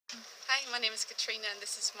Hi, my name is Katrina and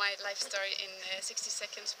this is my life story in 60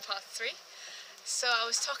 seconds part 3. So I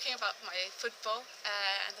was talking about my football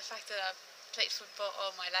and the fact that I've played football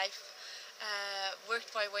all my life,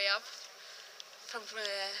 worked my way up from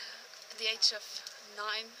the age of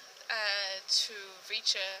 9 to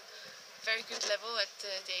reach a very good level at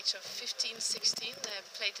the age of 15, 16.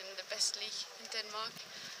 Played in the best league in Denmark.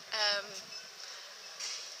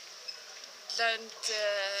 Learned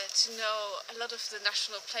to know a lot of the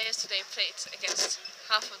national players. Today played against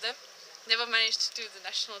half of them. Never managed to do the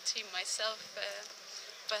national team myself,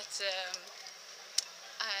 but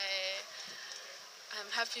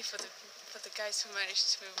I'm happy for the guys who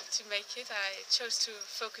managed to make it. I chose to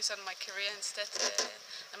focus on my career instead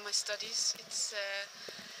and my studies. It's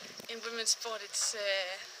in women's sport.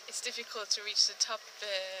 It's difficult to reach the top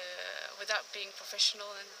without being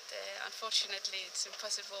professional, and unfortunately it's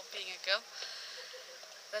impossible being a girl.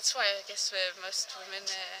 That's why I guess most women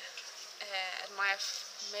admire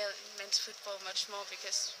men's football much more,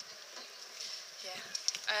 because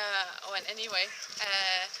and anyway,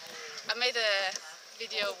 I made a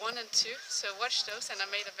video 1 and 2, so watch those, and I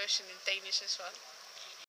made a version in Danish as well.